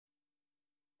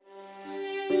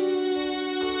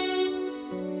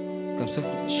Cảm xúc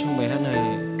trong bài hát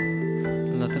này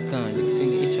là tất cả những suy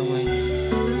nghĩ trong anh.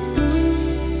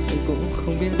 Anh cũng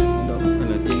không biết đó có phải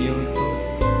là tình yêu hay không,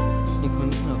 nhưng không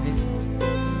lúc nào hết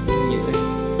anh nhớ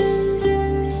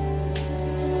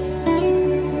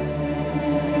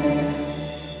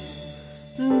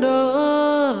anh. Đã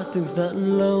từng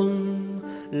dặn lòng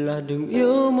là đừng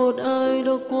yêu một ai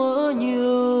đó quá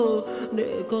nhiều, để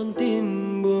con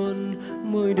tim buồn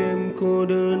mỗi đêm cô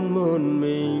đơn một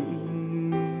mình.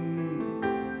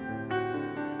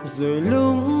 Rồi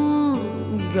lúc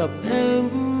gặp em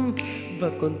và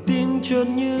con tim chợt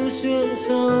như xuyên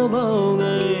sau bao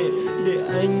ngày, để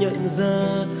anh nhận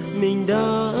ra mình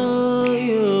đã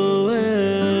yêu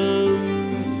em.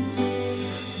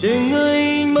 Tình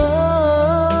anh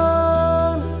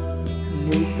mất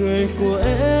nụ cười của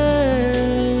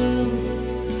em,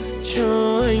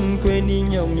 cho anh quên đi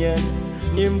nhọc nhằn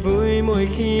niềm vui mỗi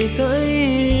khi thấy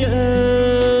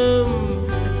em.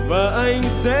 Và anh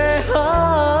sẽ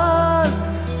hát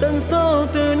tận sâu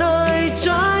từ nơi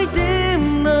trái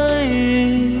tim này,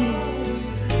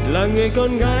 là người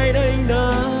con gái đanh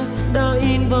đá đã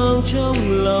in vào trong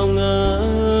lòng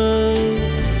anh.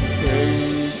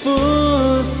 Từng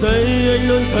phút giây anh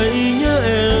luôn thấy nhớ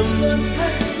em,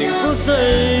 từng phút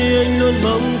giây anh luôn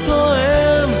mong có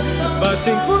em, và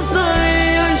từng phút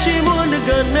giây anh chỉ muốn được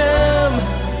gần em,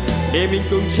 để mình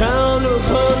cùng trao nụ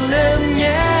hôn em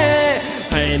nhé.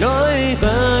 Hãy nói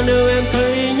ra nếu em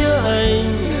thấy nhớ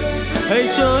anh, hãy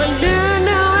cho anh biết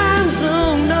nếu em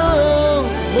rung động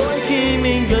mỗi khi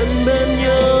mình gần bên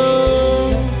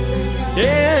nhau,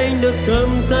 để anh được cầm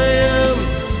tay em.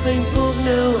 Hạnh phúc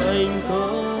nếu anh có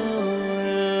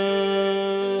em.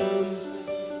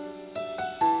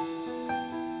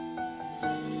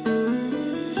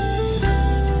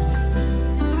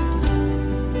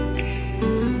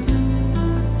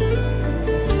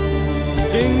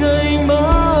 Tình anh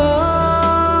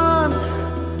mất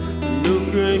nụ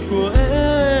cười của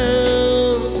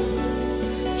em,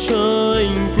 cho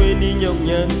anh quên đi nhọc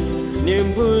nhằn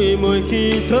niềm vui mỗi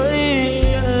khi thấy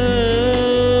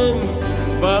em.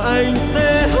 Và anh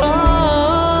sẽ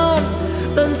hát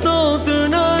tận sâu từ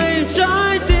nơi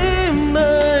trái tim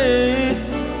này,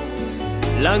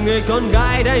 là người con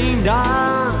gái đanh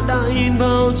đá đã in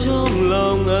vào trong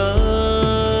lòng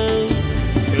anh.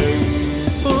 Từng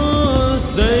phút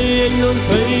giây anh luôn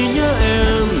thấy nhớ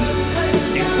em,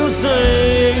 từng phút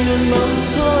giây anh luôn mong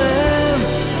có em,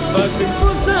 và từng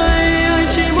phút giây anh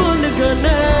chỉ muốn được gần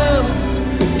em,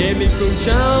 để mình cùng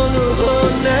trao nụ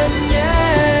hôn em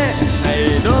nhé. Hãy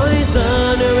nói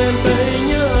ra nếu em thấy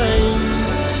nhớ anh,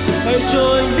 hãy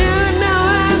cho anh biết nếu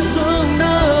em rung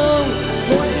động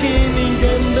mỗi khi mình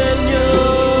gần bên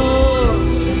nhau,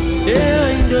 để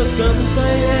anh được cầm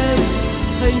tay em.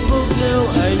 Hạnh phúc nếu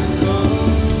anh có.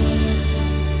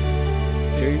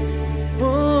 Từng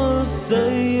phút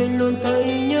giây anh luôn thấy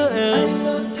nhớ em,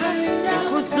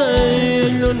 từng phút giây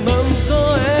anh luôn mong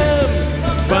có em,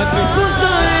 và từng phút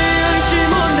giây anh chỉ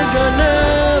muốn được gần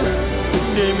em,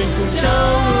 để mình cùng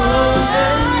trao nụ hôn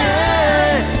em nhé.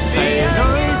 Hãy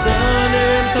nói ra nếu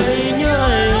em thấy nhớ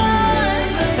anh,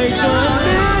 hãy cho anh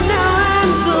biết nếu em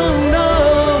rung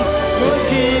động mỗi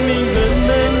khi mình gần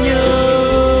bên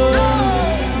nhau,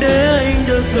 để anh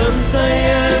được cầm tay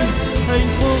em. Hạnh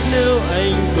phúc nếu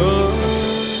anh có,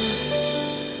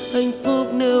 hạnh phúc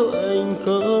nếu anh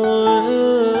có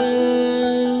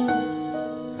em.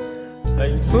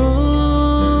 Hạnh phúc,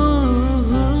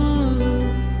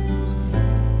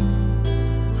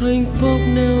 hạnh phúc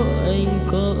nếu anh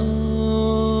có